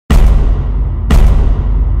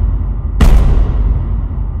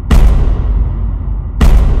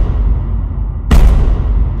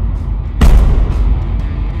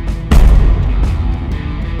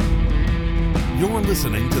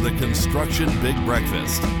the Construction Big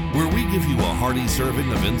Breakfast, where we give you a hearty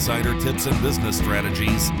serving of insider tips and business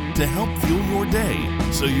strategies to help fuel your day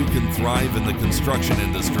so you can thrive in the construction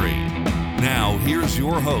industry. Now, here's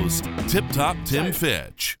your host, Tip Top Tim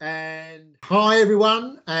Fitch. And hi,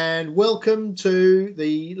 everyone, and welcome to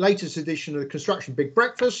the latest edition of the Construction Big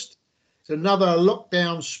Breakfast. It's another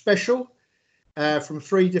lockdown special from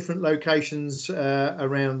 3 different locations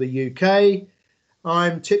around the UK.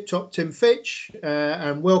 I'm Tip Top Tim Fitch,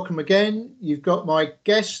 and welcome again. You've got my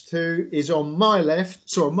guest who is on my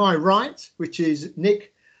right, which is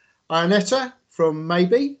Nick Ionetta from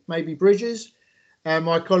Maybe Bridges, and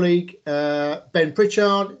my colleague Ben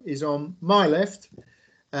Pritchard is on my left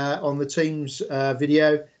on the Teams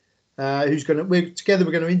video. We're going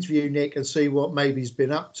to interview Nick and see what Maybe's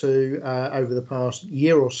been up to over the past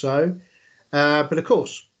year or so. But of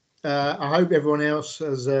course, I hope everyone else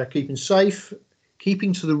is keeping safe.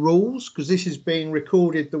 Keeping to the rules, because this is being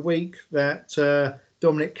recorded the week that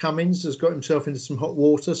Dominic Cummings has got himself into some hot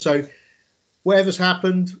water. So whatever's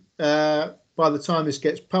happened by the time this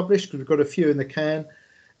gets published, because we've got a few in the can,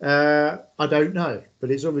 I don't know.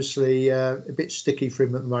 But it's obviously a bit sticky for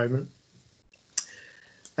him at the moment.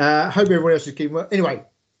 Hope everyone else is keeping well. Anyway,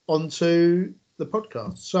 on to the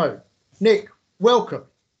podcast. So, Nick, welcome.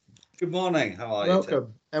 Good morning. How are you?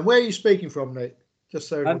 Welcome. And where are you speaking from, Nick? Just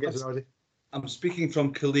so everyone gets an idea. I'm speaking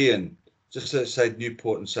from Culzean, just outside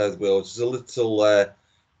Newport in South Wales. It's a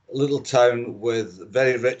little town with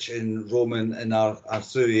very rich in Roman and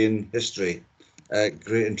Arthurian history.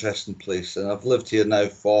 Great, interesting place, and I've lived here now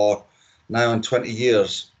for 20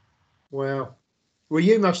 years. Wow. Well,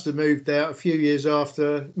 you must have moved in, after a few years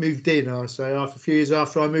after I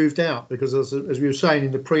moved out, because as we were saying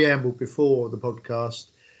in the preamble before the podcast,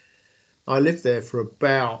 I lived there for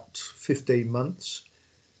about 15 months.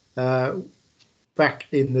 Back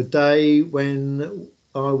in the day when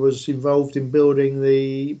I was involved in building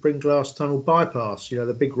the Bringlass Tunnel bypass,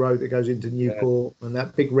 the big road that goes into Newport, and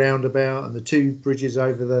that big roundabout and the 2 bridges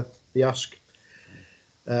over the Usk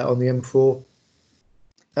on the M4.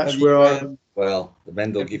 That's where I... Well, the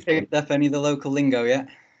Mendel gift. Picked up any of the local lingo yet?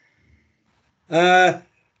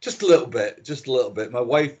 Just a little bit. My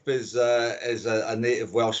wife is a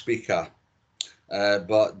native Welsh speaker.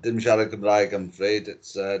 But dim siarad Gymraeg, I'm afraid.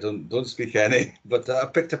 It's don't speak any. But I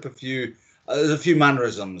picked up a few. There's a few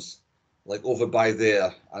mannerisms, like over by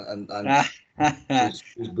there, and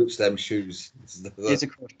shoes, boots, them shoes. Here's a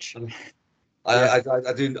crutch. I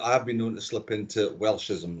have been known to slip into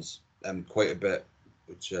Welshisms quite a bit,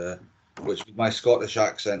 which with my Scottish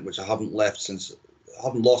accent, which I haven't lost since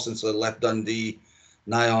I left Dundee,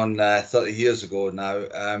 nigh on 30 years ago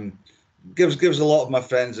now. Gives a lot of my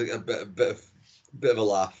friends a bit of a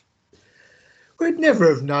laugh. We'd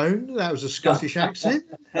never have known that was a Scottish accent.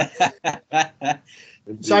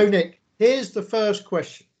 So, Nick, here's the first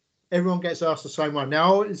question. Everyone gets asked the same one.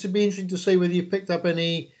 Now, it's be interesting to see whether you picked up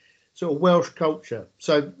any sort of Welsh culture.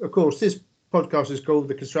 So, of course, this podcast is called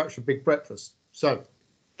The Construction Big Breakfast. So,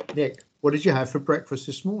 Nick, what did you have for breakfast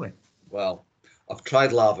this morning? Well, I've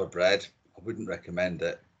tried lava bread. I wouldn't recommend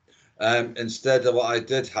it. Instead, what I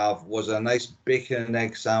did have was a nice bacon and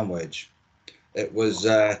egg sandwich. It was,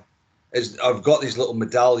 I've got these little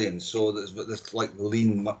medallions, so there's like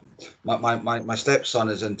lean. My stepson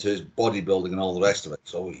is into his bodybuilding and all the rest of it,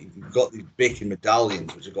 so you've got these bacon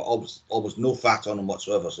medallions, which have got almost no fat on them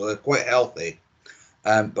whatsoever, so they're quite healthy.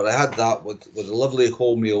 But I had that with a lovely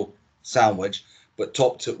wholemeal sandwich, but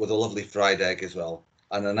topped it with a lovely fried egg as well,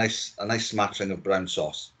 and a nice smattering of brown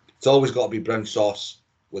sauce. It's always got to be brown sauce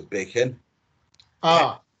with bacon.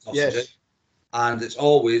 Yes. And it's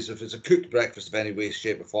always, if it's a cooked breakfast of any way,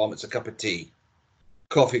 shape or form, it's a cup of tea.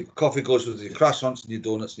 Coffee goes with your croissants and your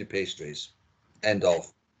donuts and your pastries. End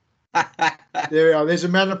of. There we are. There's a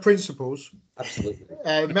man of principles. Absolutely.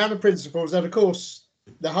 Man of principles. And of course,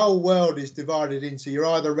 the whole world is divided into you're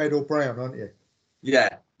either red or brown, aren't you?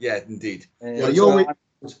 Yeah, indeed.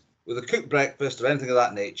 With a cooked breakfast or anything of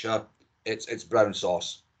that nature, it's brown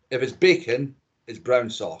sauce. If it's bacon, it's brown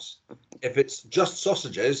sauce. If it's just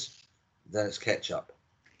sausages, then it's ketchup.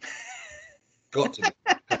 Got to be.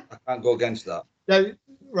 I can't go against that. No,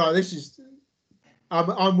 right,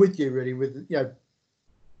 I'm with you really. With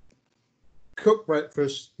cooked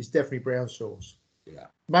breakfast is definitely brown sauce. Yeah.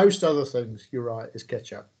 Most other things, you're right, is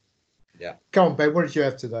ketchup. Yeah. Come on, Ben. What did you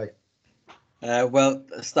have today? Well,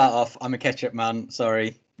 start off. I'm a ketchup man.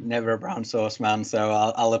 Sorry, never a brown sauce man. So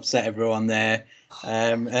I'll upset everyone there.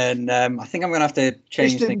 I think I'm gonna have to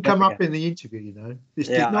change. This didn't come up in the interview, This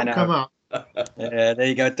did not come up. There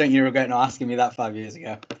you go. Don't you regret not asking me that 5 years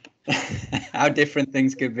ago? How different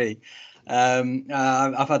things could be.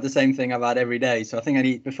 I've had the same thing I've had every day. So I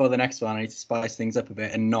think before the next one, I need to spice things up a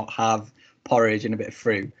bit and not have porridge and a bit of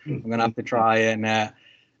fruit. I'm going to have to try and,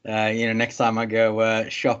 next time I go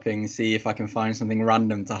shopping, see if I can find something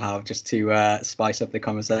random to have just to spice up the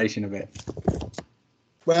conversation a bit.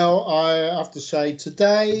 Well, I have to say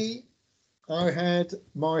today I had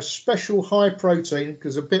my special high protein,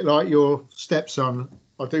 because a bit like your stepson,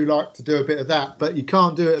 I do like to do a bit of that, but you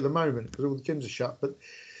can't do it at the moment because all the gyms are shut. But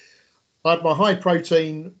I had my high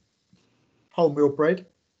protein wholemeal bread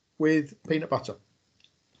with peanut butter.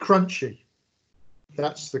 Crunchy.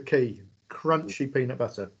 That's the key. Crunchy peanut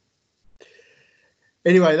butter.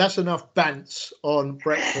 Anyway, that's enough bants on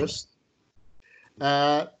breakfast.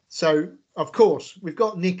 So, of course, we've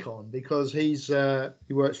got Nick on because he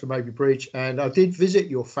works for Maybury Bridge, and I did visit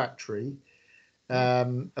your factory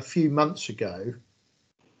a few months ago,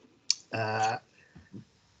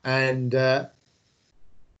 and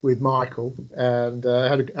with Michael, and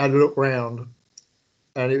had a look round,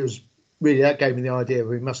 and it was really, that gave me the idea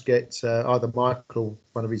we must get either Michael or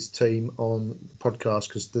one of his team on the podcast,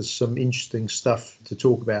 because there's some interesting stuff to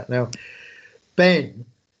talk about. Now, Ben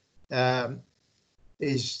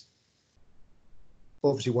is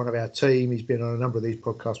obviously one of our team. He's been on a number of these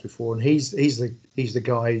podcasts before, and he's the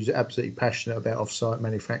guy who's absolutely passionate about off-site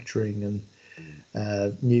manufacturing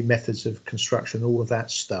and new methods of construction, all of that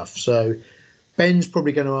stuff. So Ben's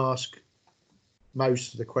probably going to ask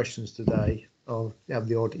most of the questions today. I'll have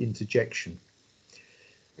the odd interjection.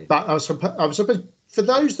 But I suppose for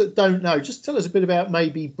those that don't know, just tell us a bit about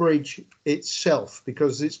Maybury Bridge itself,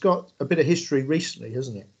 because it's got a bit of history recently,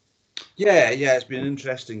 hasn't it? Yeah, it's been an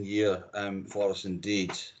interesting year for us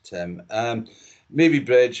indeed, Tim. Maybury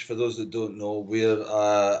Bridge, for those that don't know, we're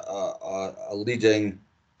a leading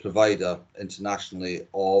provider internationally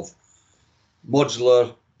of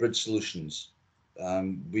modular bridge solutions.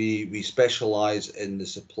 We specialise in the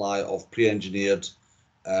supply of pre-engineered,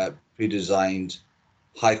 pre-designed,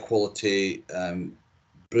 high-quality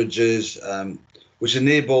bridges, which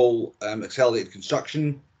enable accelerated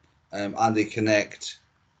construction, and they connect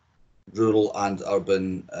rural and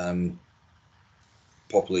urban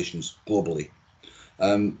populations globally.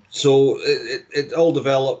 So it all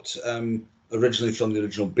developed originally from the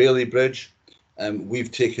original Bailey Bridge.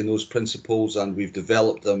 We've taken those principles and we've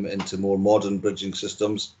developed them into more modern bridging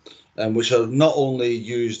systems, which are not only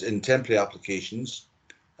used in temporary applications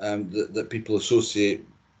that people associate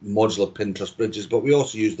modular pin truss bridges, but we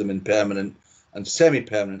also use them in permanent and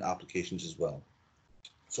semi-permanent applications as well.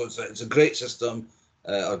 So it's a great system,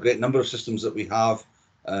 a great number of systems that we have.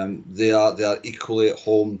 They are equally at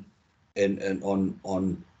home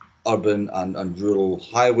on urban and rural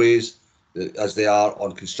highways, as they are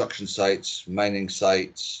on construction sites, mining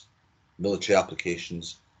sites, military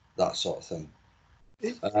applications, that sort of thing.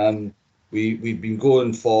 We've been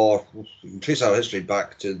going for, we can trace our history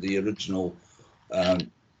back to the original, to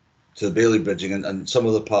the Bailey bridging, and some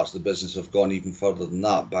of the parts of the business have gone even further than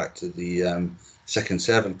that, back to the Second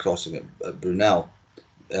Severn crossing at Brunel,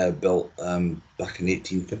 built back in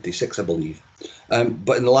 1856, I believe.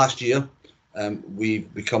 But in the last year,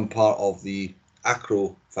 we've become part of the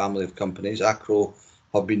Acro family of companies. Acro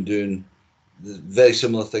have been doing very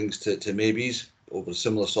similar things to Maybury's over a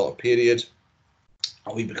similar sort of period,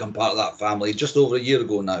 and we've become part of that family just over a year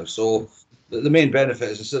ago now. So the main benefit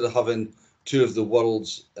is, instead of having two of the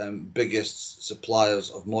world's biggest suppliers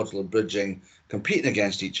of modular bridging competing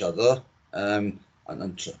against each other and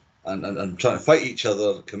trying to fight each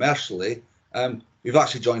other commercially, we've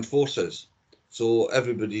actually joined forces. So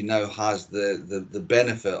everybody now has the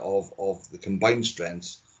benefit of the combined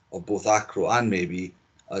strengths of both Acro and Maybury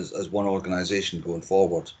as one organisation going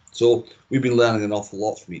forward. So we've been learning an awful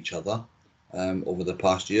lot from each other over the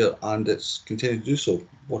past year, and it's continued to do so,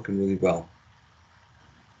 working really well.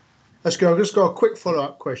 Let's go. I've just got a quick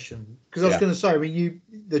follow-up question, because I was going to say, I mean,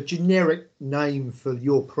 the generic name for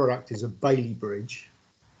your product is a Bailey bridge.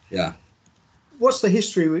 Yeah. What's the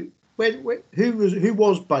history? Who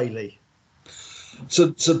was Bailey? So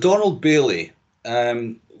Donald Bailey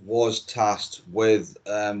was tasked with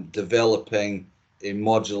developing a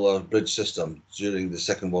modular bridge system during the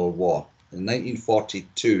Second World War. In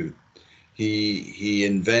 1942, he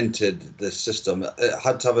invented this system. It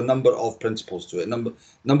had to have a number of principles to it.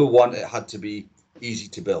 Number one, it had to be easy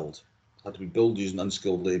to build. It had to be built using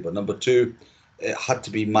unskilled labour. Number two, it had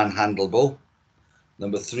to be manhandleable.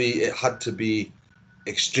 Number three, it had to be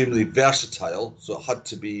extremely versatile, so it had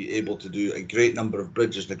to be able to do a great number of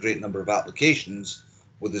bridges and a great number of applications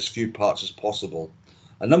with as few parts as possible.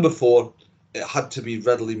 And number four, it had to be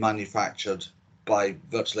readily manufactured by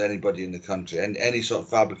virtually anybody in the country, and any sort of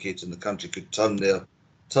fabricator in the country could turn their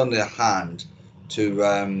turn their hand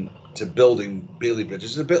to building Bailey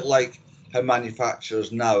bridges. It's a bit like how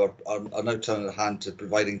manufacturers now are now turning their hand to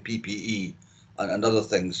providing PPE and other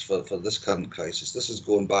things for this current crisis. This is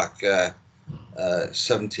going back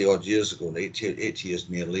 70 odd years ago, 80 years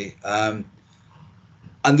nearly.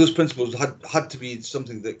 And those principles had to be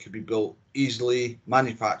something that could be built easily,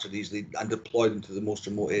 manufactured easily, and deployed into the most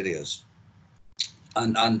remote areas.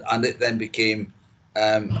 And it then became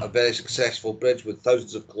a very successful bridge with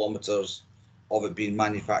thousands of kilometres of it being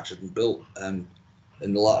manufactured and built in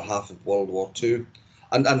the latter half of World War II.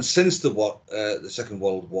 And since the Second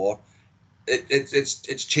World War,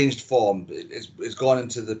 it's changed form. It's gone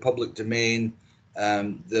into the public domain.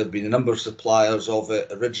 There have been a number of suppliers of it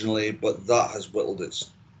originally, but that has whittled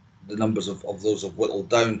the numbers of those have whittled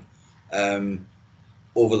down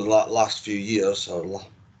over the last few years, or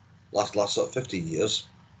last sort of 50 years,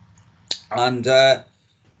 and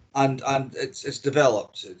it's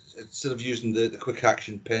developed. Instead of using the quick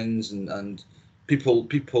action pins and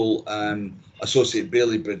people associate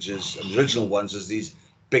Bailey bridges and the original ones as these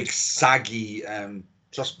big saggy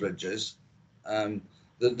truss bridges.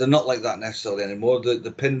 They're not like that necessarily anymore.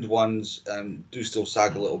 The pinned ones do still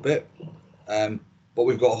sag a little bit, but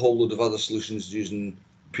we've got a whole load of other solutions using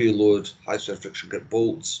preload high strength friction grip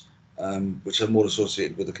bolts, which are more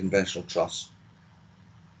associated with a conventional truss.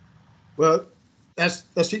 Well, that's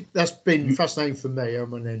been fascinating for me.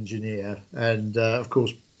 I'm an engineer, and of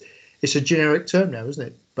course, it's a generic term now, isn't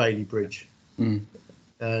it? Bailey bridge. Mm.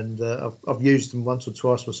 And I've used them once or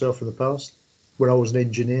twice myself in the past when I was an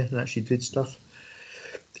engineer and actually did stuff.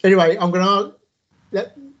 Anyway, I'm going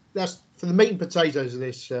to that's for the meat and potatoes of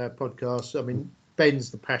this podcast. I mean,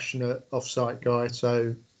 Ben's the passionate off-site guy,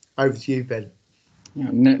 so over to you, Ben.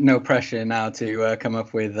 No pressure now to come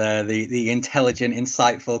up with the intelligent,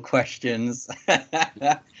 insightful questions.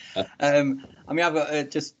 I mean, I've got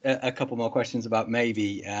just a couple more questions about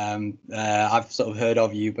Maybe. I've sort of heard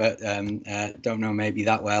of you, but don't know Maybe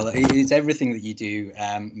that well. Is everything that you do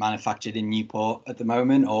manufactured in Newport at the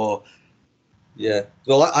moment, or? Yeah,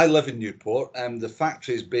 well, I live in Newport. The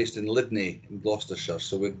factory is based in Lydney in Gloucestershire,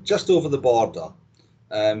 so we're just over the border.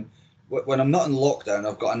 When I'm not in lockdown,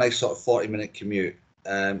 I've got a nice sort of 40-minute commute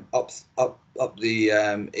up the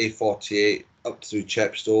A48, up through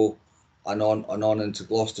Chepstow, and on into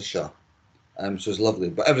Gloucestershire. So it's lovely,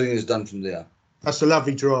 but everything is done from there. That's a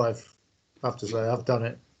lovely drive, I have to say. I've done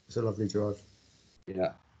it. It's a lovely drive.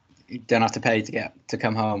 Yeah. You don't have to pay to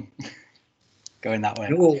come home. Going that way.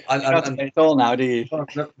 No, you don't have to pay at all now, do you?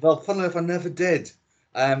 Well, funnily enough, I never did.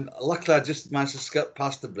 Luckily, I just managed to skip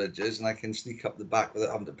past the bridges, and I can sneak up the back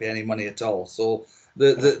without having to pay any money at all. So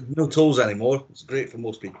the no tolls anymore. It's great for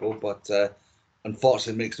most people, but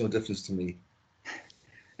unfortunately, it makes no difference to me.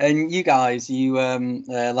 And you guys, you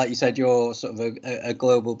like you said, you're sort of a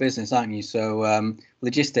global business, aren't you? So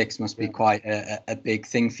logistics must be quite a big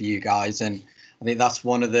thing for you guys, and I think that's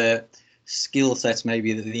one of the skill sets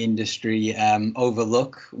maybe that the industry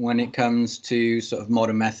overlook when it comes to sort of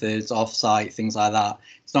modern methods, off-site, things like that.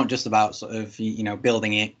 It's not just about sort of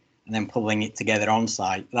building it and then pulling it together on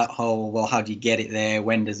site. That whole, well, how do you get it there?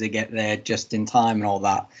 When does it get there? Just in time and all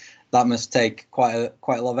that. That must take quite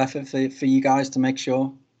a lot of effort for you guys to make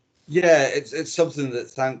sure. Yeah, it's something that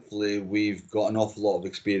thankfully we've got an awful lot of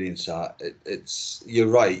experience at. You're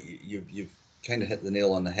right. You've kind of hit the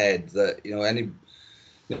nail on the head that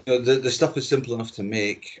the stuff is simple enough to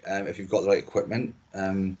make if you've got the right equipment.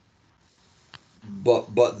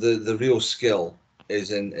 But the real skill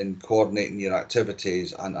is in coordinating your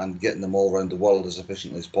activities and getting them all around the world as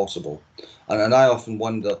efficiently as possible. And I often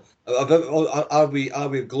wonder, are we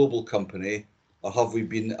a global company, or have we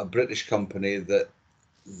been a British company that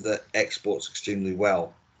exports extremely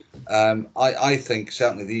well? I think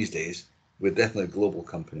certainly these days we're definitely a global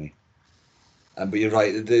company. But you're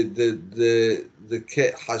right. The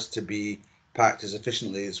kit has to be packed as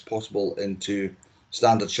efficiently as possible into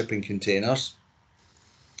standard shipping containers.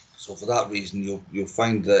 So for that reason, you'll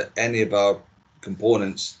find that any of our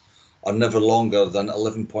components are never longer than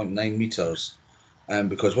 11.9 meters,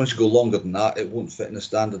 because once you go longer than that, it won't fit in a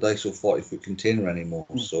standard ISO 40-foot container anymore.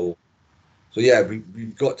 So yeah,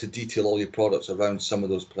 we've got to detail all your products around some of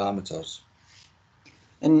those parameters.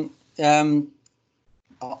 And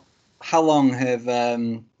how long have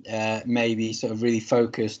Maybe sort of really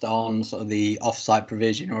focused on sort of the off-site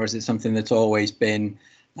provision, or is it something that's always been,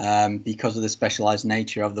 because of the specialised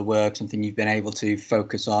nature of the work, something you've been able to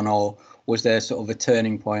focus on, or was there sort of a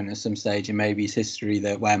turning point at some stage in Maybe's history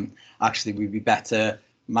that went, actually we'd be better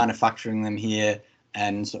manufacturing them here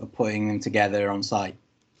and sort of putting them together on site?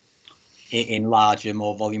 in larger,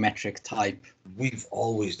 more volumetric type? We've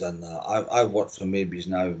always done that. I've worked for Maybe's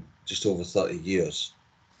now just over 30 years.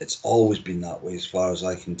 It's always been that way as far as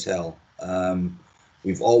I can tell.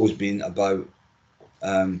 We've always been about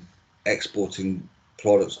exporting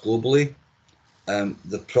products globally.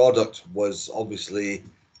 The product was obviously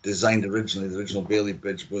designed originally, the original Bailey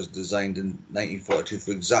Bridge was designed in 1942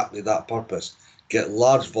 for exactly that purpose. Get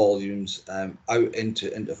large volumes out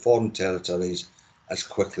into foreign territories as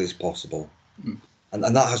quickly as possible. And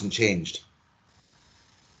that hasn't changed.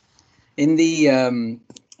 In the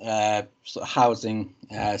sort of housing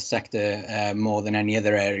sector, more than any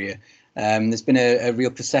other area, there's been a real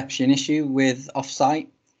perception issue with offsite.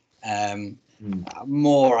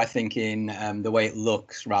 More, I think, in the way it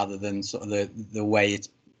looks rather than sort of the way it's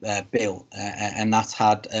built, and that's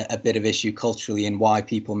had a bit of issue culturally in why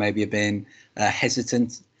people maybe have been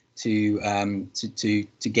hesitant to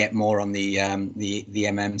get more on the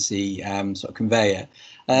MMC sort of conveyor.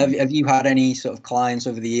 Have you had any sort of clients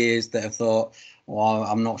over the years that have thought, well,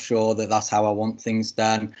 I'm not sure that that's how I want things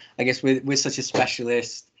done? I guess with such a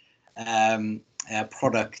specialist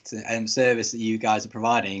product and service that you guys are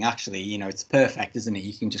providing, actually, you know, it's perfect, isn't it?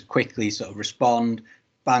 You can just quickly sort of respond,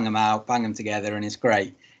 bang them out, bang them together, and it's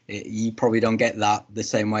great. You probably don't get that the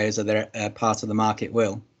same way as other parts of the market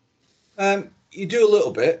will. You do a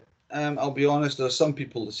little bit. I'll be honest, there are some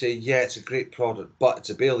people that say, yeah, it's a great product, but it's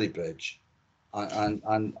a Bailey Bridge.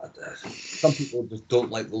 And some people just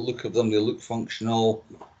don't like the look of them. They look functional.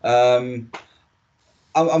 And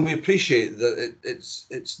we appreciate that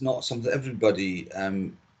it's not something that everybody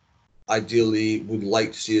ideally would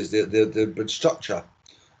like to see as their bridge structure.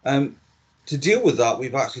 To deal with that,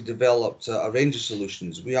 we've actually developed a range of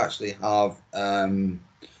solutions. We actually have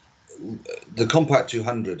the Compact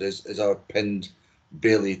 200 is our pinned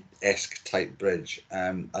Bailey-esque type bridge,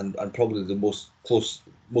 and probably the most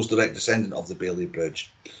direct descendant of the Bailey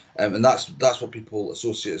Bridge, and that's what people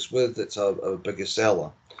associate us with. It's our biggest seller.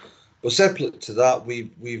 But separate to that,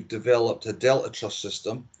 we've developed a Delta truss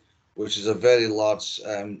system, which is a very large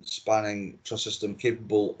spanning truss system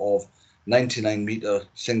capable of 99-meter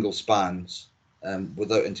single spans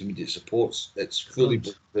without intermediate supports. It's fully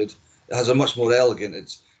bolted. It has a much more elegant.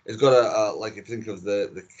 It's got a like if you think of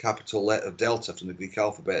the capital letter Delta from the Greek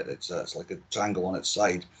alphabet, it's like a triangle on its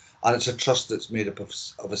side, and it's a truss that's made up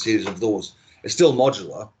of a series of those. It's still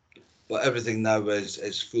modular, but everything now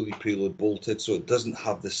is fully preload bolted, so it doesn't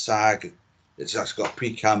have the sag. It's actually got a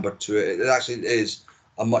pre-camber to it. It actually is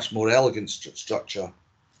a much more elegant structure.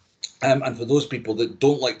 And for those people that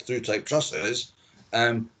don't like through type trusses,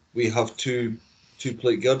 we have two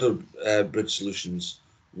plate girder bridge solutions.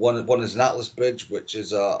 One is an Atlas bridge, which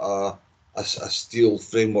is a steel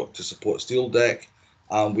framework to support steel deck,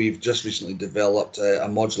 and we've just recently developed a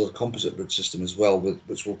modular composite bridge system as well,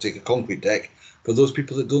 which will take a concrete deck for those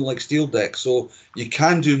people that don't like steel deck. So you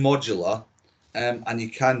can do modular, and you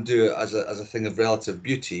can do it as a thing of relative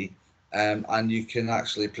beauty, and you can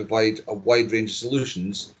actually provide a wide range of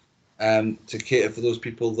solutions to cater for those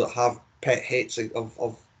people that have pet hates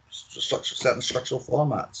of certain structural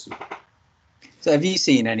formats. So have you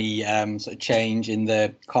seen any sort of change in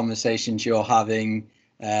the conversations you're having,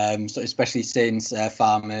 so especially since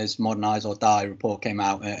Farmers Modernise or Die report came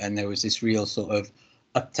out, and there was this real sort of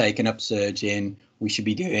uptake and upsurge in we should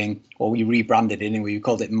be doing, or we rebranded it and we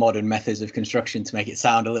called it modern methods of construction to make it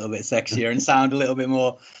sound a little bit sexier and sound a little bit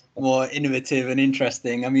more innovative and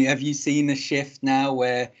interesting. I mean, have you seen a shift now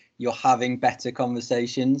where you're having better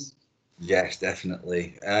conversations? Yes,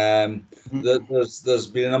 definitely. There's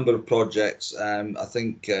been a number of projects. I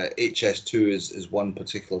think HS2 is one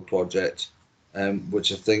particular project,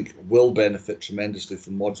 which I think will benefit tremendously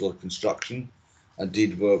from modular construction.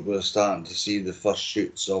 Indeed, we're starting to see the first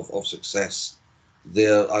shoots of success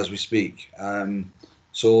there as we speak.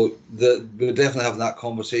 So we're definitely having that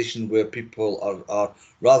conversation where people are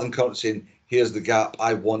rather than currently saying, here's the gap,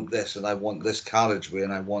 I want this, and I want this carriageway,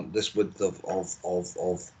 and I want this width of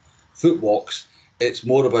footwalks. It's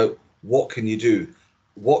more about what can you do,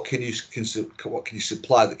 what can you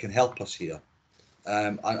supply that can help us here,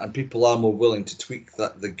 and people are more willing to tweak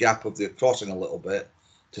the gap of the crossing a little bit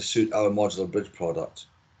to suit our modular bridge product.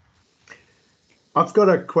 I've got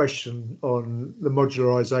a question on the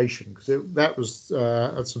modularisation, because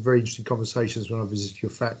that's some very interesting conversations when I visited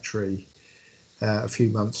your factory a few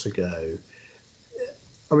months ago.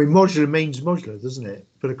 I mean, modular means modular, doesn't it?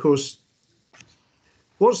 But of course,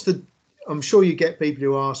 I'm sure you get people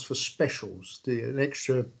who ask for specials, do you? An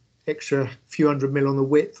extra few hundred mil on the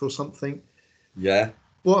width or something. Yeah.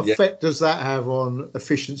 What effect does that have on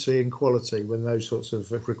efficiency and quality when those sorts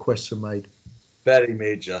of requests are made? Very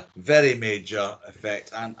major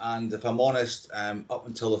effect. And if I'm honest, up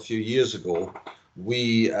until a few years ago,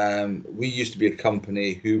 we used to be a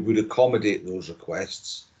company who would accommodate those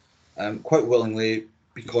requests quite willingly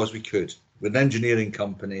because we could. We're an engineering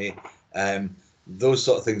company. Those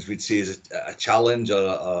sort of things we'd see as a challenge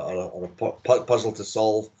or a puzzle to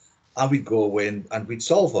solve, and we'd go away and we'd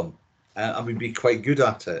solve them, and we'd be quite good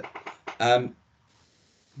at it.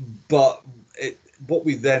 But what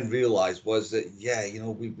we then realised was that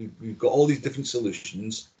we've got all these different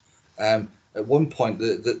solutions. At one point,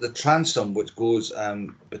 the transom, which goes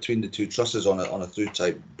between the two trusses on a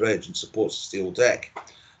through-type bridge and supports the steel deck,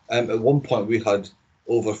 at one point we had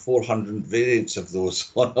over 400 variants of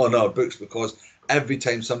those on our books, because every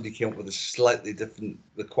time somebody came up with a slightly different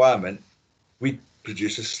requirement, we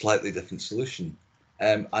produce a slightly different solution.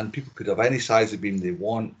 And people could have any size of beam they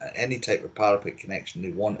want, any type of parapet connection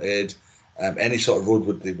they wanted, any sort of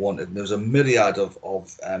roadwood they wanted. And there's a myriad of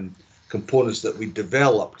components that we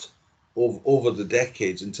developed over the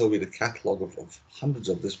decades until we had a catalogue of hundreds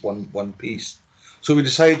of this one piece. So we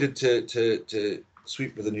decided to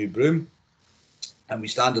sweep with a new broom, and we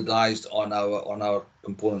standardised on our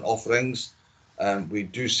component offerings. We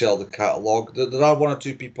do sell the catalogue. There are one or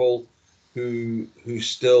two people who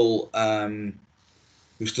still want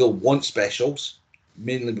specials,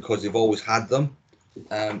 mainly because they've always had them.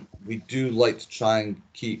 We do like to try and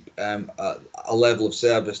keep a level of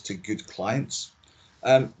service to good clients,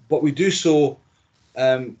 but we do so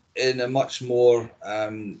in a much more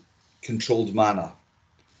controlled manner.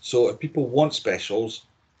 So if people want specials,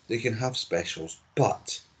 they can have specials,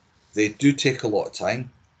 but they do take a lot of time.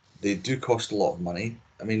 They do cost a lot of money.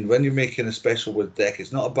 I mean, when you're making a special wood deck,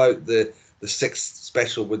 it's not about the 6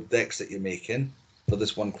 special wood decks that you're making for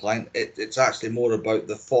this one client. It's actually more about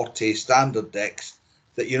the 40 standard decks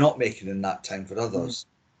that you're not making in that time for others.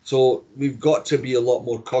 So we've got to be a lot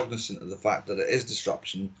more cognizant of the fact that it is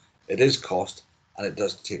disruption, it is cost, and it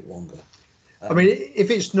does take longer. I mean,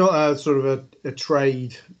 if it's not a sort of a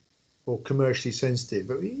trade or commercially sensitive,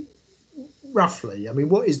 but roughly, I mean,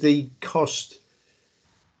 what is the cost?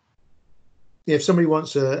 If somebody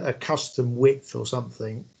wants a custom width or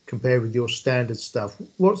something compared with your standard stuff,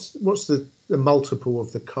 what's the multiple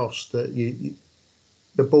of the cost that the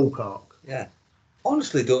ballpark? Yeah,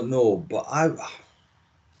 honestly, don't know, but I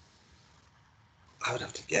would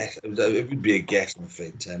have to guess. It would be a guess, I'm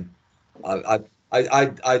afraid, Tim.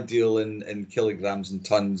 I deal in kilograms and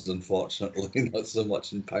tons, unfortunately, not so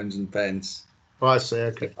much in pounds and pence. Oh, I see.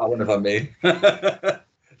 Okay. I wonder if I may.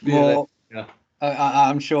 More, yeah.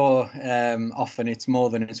 I'm sure often it's more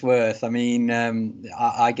than it's worth. I mean,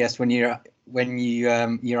 I guess when you're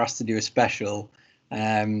asked to do a special,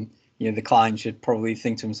 the client should probably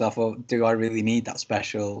think to himself, well, do I really need that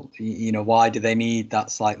special? Why do they need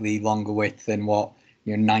that slightly longer width than what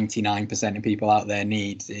 99% of people out there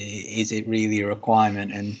need? Is it really a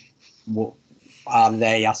requirement? And what are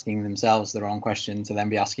they asking themselves the wrong question to then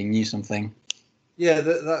be asking you something? Yeah,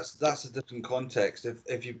 that's a different context.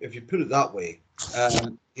 If you put it that way,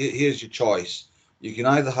 here's your choice. You can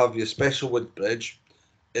either have your special wood bridge.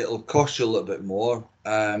 It'll cost you a little bit more,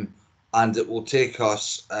 and it will take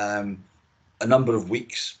us a number of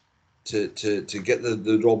weeks to get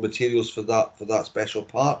the raw materials for that special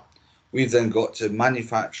part. We've then got to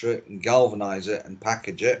manufacture it and galvanize it and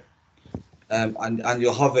package it, and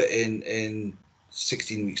you'll have it in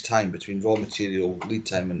 16 weeks time between raw material lead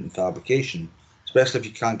time and fabrication, especially if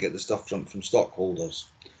you can't get the stuff from stockholders.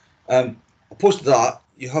 Opposed to that,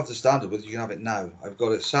 you have the standard width. You can have it now. I've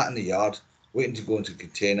got it sat in the yard waiting to go into a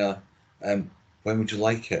container. When would you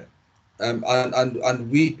like it? And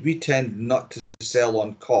we tend not to sell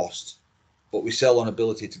on cost, but we sell on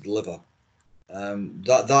ability to deliver.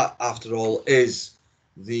 That after all is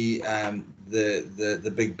the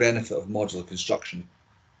big benefit of modular construction.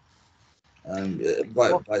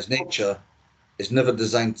 By its nature, it's never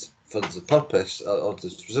designed for the purpose or the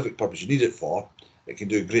specific purpose you need it for. It can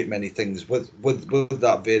do a great many things. With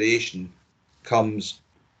that variation comes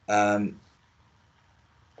a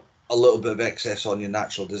little bit of excess on your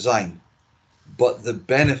natural design, but the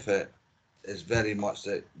benefit is very much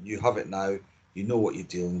that you have it now. You know what you're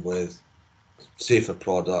dealing with. Safer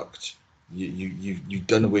product. You've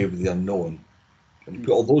done away with the unknown. When you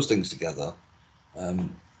put all those things together,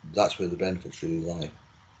 that's where the benefits really lie.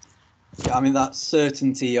 Yeah, I mean, that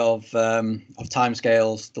certainty of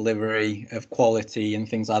timescales, delivery, of quality, and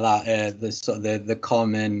things like that. The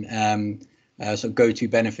common sort of go-to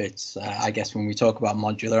benefits. I guess when we talk about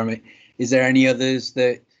modular, I mean, is there any others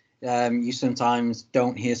that you sometimes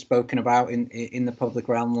don't hear spoken about in the public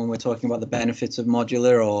realm when we're talking about the benefits of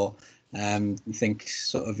modular, or You think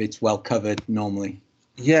sort of it's well covered normally?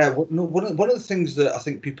 Yeah, one of the things that I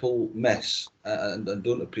think people miss and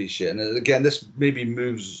don't appreciate, and again, this maybe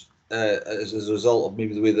moves as a result of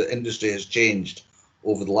maybe the way the industry has changed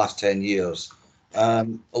over the last 10 years. A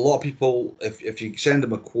lot of people, if you send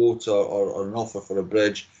them a quote or an offer for a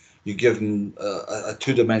bridge, you give them a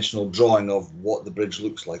two-dimensional drawing of what the bridge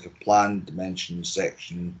looks like, a plan, dimension,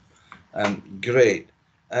 section. Great.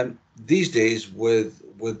 These days, with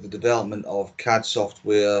the development of CAD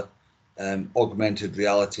software, augmented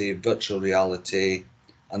reality, virtual reality,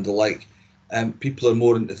 and the like, people are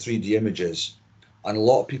more into 3D images. And a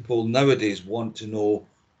lot of people nowadays want to know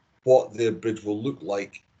what their bridge will look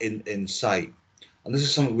like in sight. And this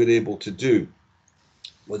is something we're able to do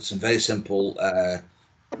with some very simple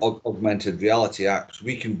augmented reality apps.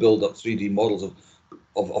 We can build up 3D models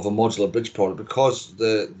of a modular bridge product, because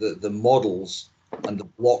the models and the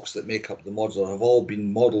blocks that make up the modular have all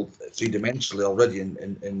been modeled three-dimensionally already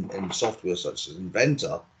in software such as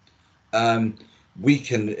Inventor. We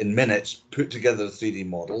can, in minutes, put together a 3D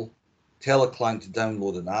model, tell a client to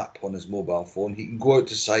download an app on his mobile phone. He can go out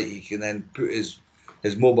to site. He can then put his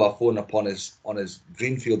mobile phone up on his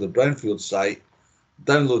greenfield or brownfield site,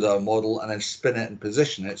 download our model, and then spin it and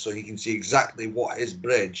position it so he can see exactly what his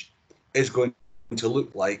bridge is going to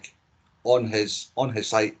look like on his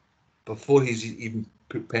site before he's even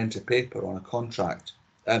put pen to paper on a contract.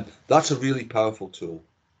 That's a really powerful tool.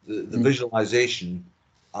 The visualization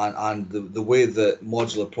and the way that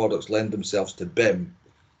modular products lend themselves to BIM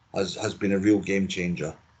has been a real game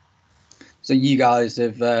changer. So you guys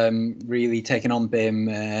have really taken on BIM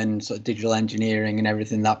and sort of digital engineering and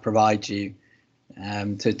everything that provides you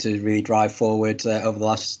to really drive forward over the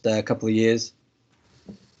last couple of years.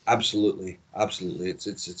 Absolutely.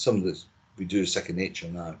 It's something that we do second nature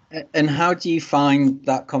now. And how do you find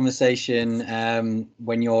that conversation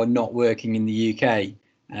when you're not working in the UK?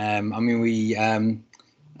 I mean,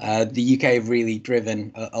 the UK have really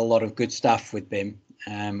driven a lot of good stuff with BIM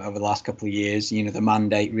over the last couple of years. You know, the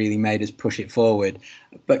mandate really made us push it forward.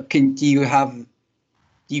 But do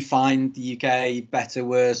you find the UK better,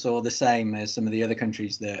 worse, or the same as some of the other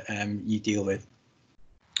countries that you deal with?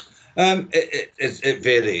 It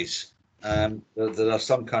varies. There are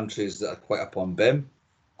some countries that are quite up on BIM,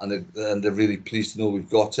 and they're really pleased to know we've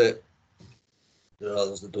got it. There are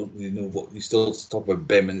others that don't really know what we still talk about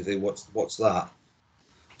BIM and they say, what's that?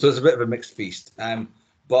 So it's a bit of a mixed feast.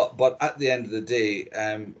 But at the end of the day,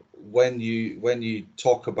 when you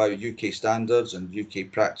talk about UK standards and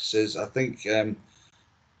UK practices, I think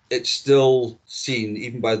it's still seen,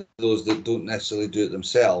 even by those that don't necessarily do it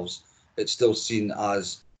themselves, it's still seen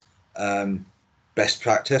as best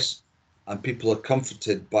practice, and people are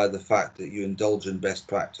comforted by the fact that you indulge in best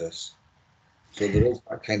practice. So there is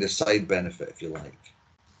that kind of side benefit, if you like.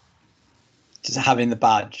 Just having the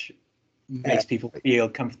badge makes people feel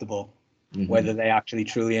comfortable, whether they actually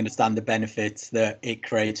truly understand the benefits that it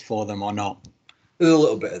creates for them or not. There's a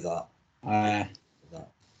little bit of that.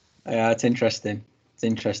 Yeah, it's interesting. It's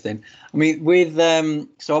interesting. I mean, with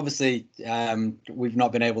so obviously we've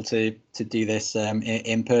not been able to do this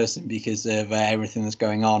in person because of everything that's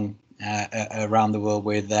going on around the world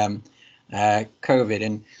with COVID,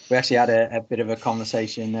 and we actually had a bit of a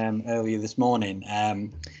conversation earlier this morning.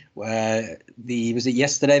 Was it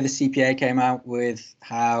yesterday? The CPA came out with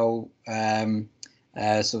how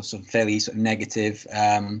sort of fairly sort of negative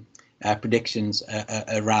predictions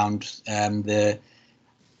around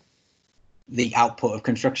the output of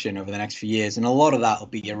construction over the next few years, and a lot of that will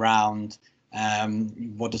be around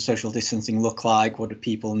what does social distancing look like, what do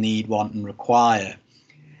people need, want, and require.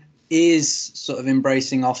 Is sort of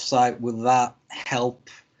embracing offsite, will that help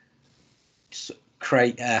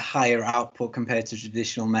create a higher output compared to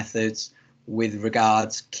traditional methods with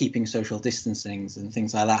regards keeping social distancing and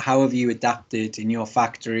things like that? How have you adapted in your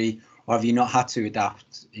factory, or have you not had to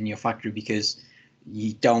adapt in your factory because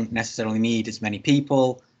you don't necessarily need as many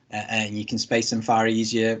people and you can space them far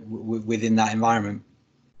easier within that environment?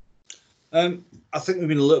 I think we've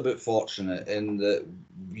been a little bit fortunate in that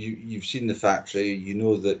you've seen the factory, you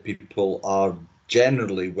know that people are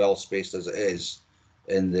generally well spaced as it is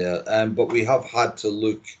in there, but we have had to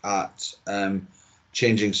look at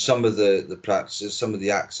changing some of the practices, some of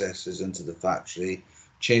the accesses into the factory,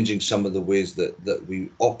 changing some of the ways that we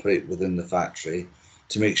operate within the factory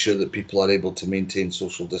to make sure that people are able to maintain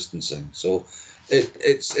social distancing. So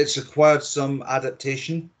it's required some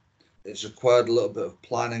adaptation. It's required a little bit of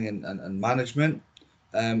planning and management,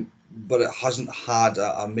 but it hasn't had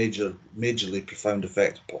a majorly profound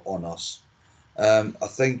effect on us. I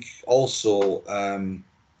think also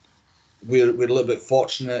we're a little bit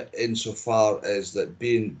fortunate insofar as that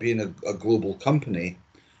being a global company,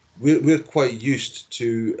 we're quite used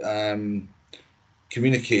to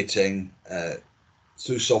communicating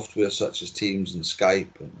through software such as Teams and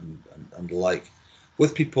Skype and the like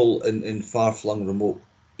with people in far-flung remote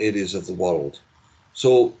areas of the world.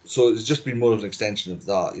 So it's just been more of an extension of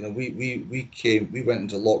that. You know, we went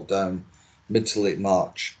into lockdown mid to late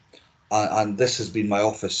March, and this has been my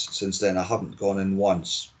office since then. I haven't gone in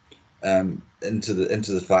once into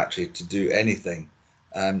the factory to do anything.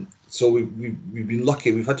 So we've been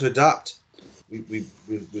lucky. We've had to adapt.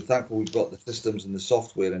 We're thankful we've got the systems and the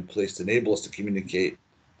software in place to enable us to communicate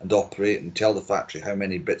and operate and tell the factory how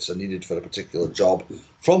many bits are needed for a particular job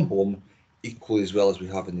from home, equally as well as we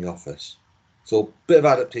have in the office. So a bit of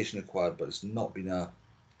adaptation required, but it's not been a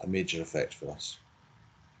major effect for us.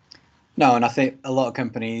 No, and I think a lot of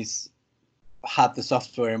companies had the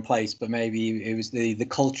software in place, but maybe it was the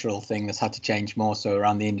cultural thing that's had to change more so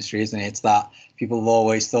around the industry, isn't it? It's that people have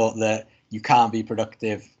always thought that you can't be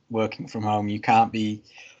productive working from home. You can't be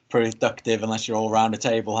productive unless you're all around a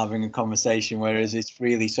table having a conversation, whereas it's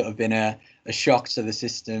really sort of been a shock to the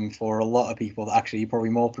system for a lot of people that actually you're probably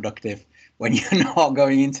more productive when you're not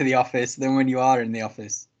going into the office than when you are in the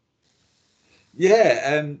office.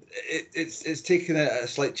 Yeah, it's taken a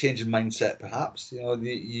slight change in mindset, perhaps. You know,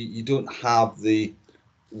 you don't have the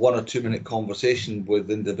 1 or 2 minute conversation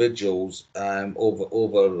with individuals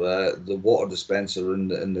over the water dispenser in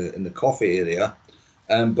the coffee area,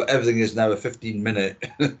 but everything is now a 15-minute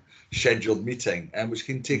scheduled meeting, which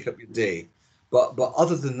can take up your day. But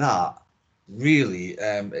other than that, really,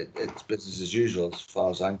 it's business as usual as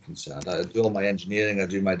far as I'm concerned. I do all my engineering, I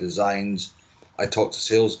do my designs. I talk to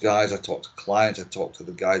sales guys, I talk to clients, I talk to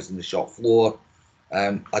the guys in the shop floor.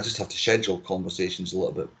 I just have to schedule conversations a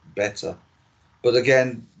little bit better. But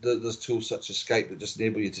again, there's tools such as Skype that just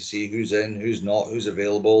enable you to see who's in, who's not, who's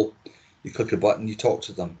available. You click a button, you talk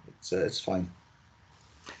to them. It's fine.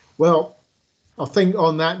 Well, I think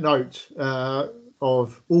on that note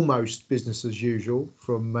of almost business as usual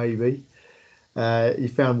from Maybe, you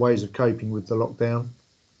found ways of coping with the lockdown.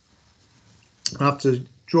 I have to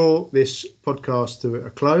draw this podcast to a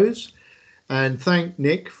close and thank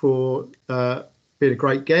Nick for being a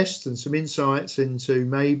great guest and some insights into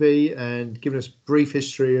Maybe and giving us a brief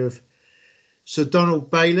history of Sir Donald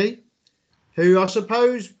Bailey, who I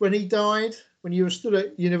suppose when he died, when you were still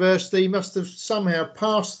at university, must have somehow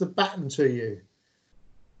passed the baton to you,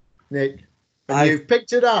 Nick. And you've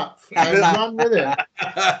picked it up and run with it.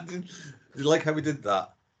 Did you like how we did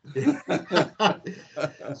that?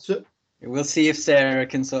 So, we'll see if Sarah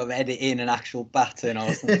can sort of edit in an actual baton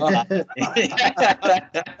or something. That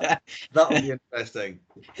would be interesting.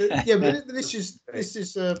 Yeah, but this is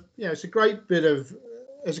it's a great bit of,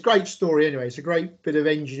 it's a great story anyway. It's a great bit of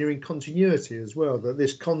engineering continuity as well. That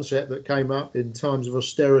this concept that came up in times of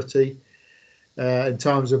austerity, in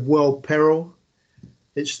times of world peril,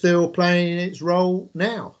 it's still playing its role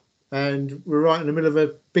now, and we're right in the middle of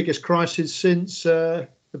a biggest crisis since the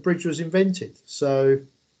bridge was invented. So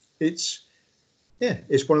it's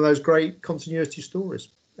one of those great continuity stories,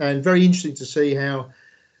 and very interesting to see how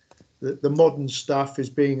the modern stuff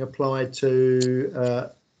is being applied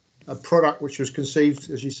to a product which was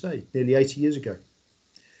conceived, as you say, nearly 80 years ago.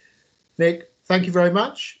 Nick, thank you very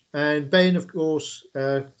much. And Ben, of course,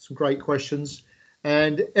 some great questions.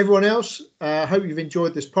 And everyone else, hope you've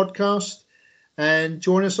enjoyed this podcast and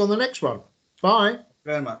join us on the next one. Bye.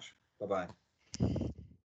 Very much. Bye-bye.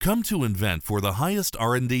 Come to Invent for the highest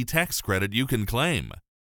R&D tax credit you can claim.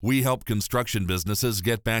 We help construction businesses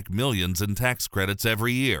get back millions in tax credits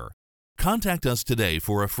every year. Contact us today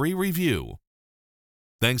for a free review.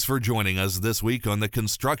 Thanks for joining us this week on the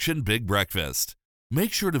Construction Big Breakfast.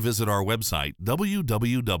 Make sure to visit our website,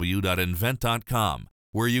 www.invent.com,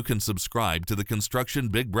 where you can subscribe to the Construction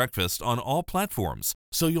Big Breakfast on all platforms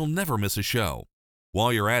so you'll never miss a show.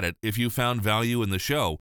 While you're at it, if you found value in the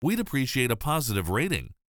show, we'd appreciate a positive rating.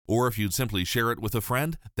 Or if you'd simply share it with a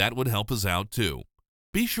friend, that would help us out too.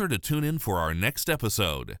 Be sure to tune in for our next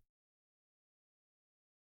episode.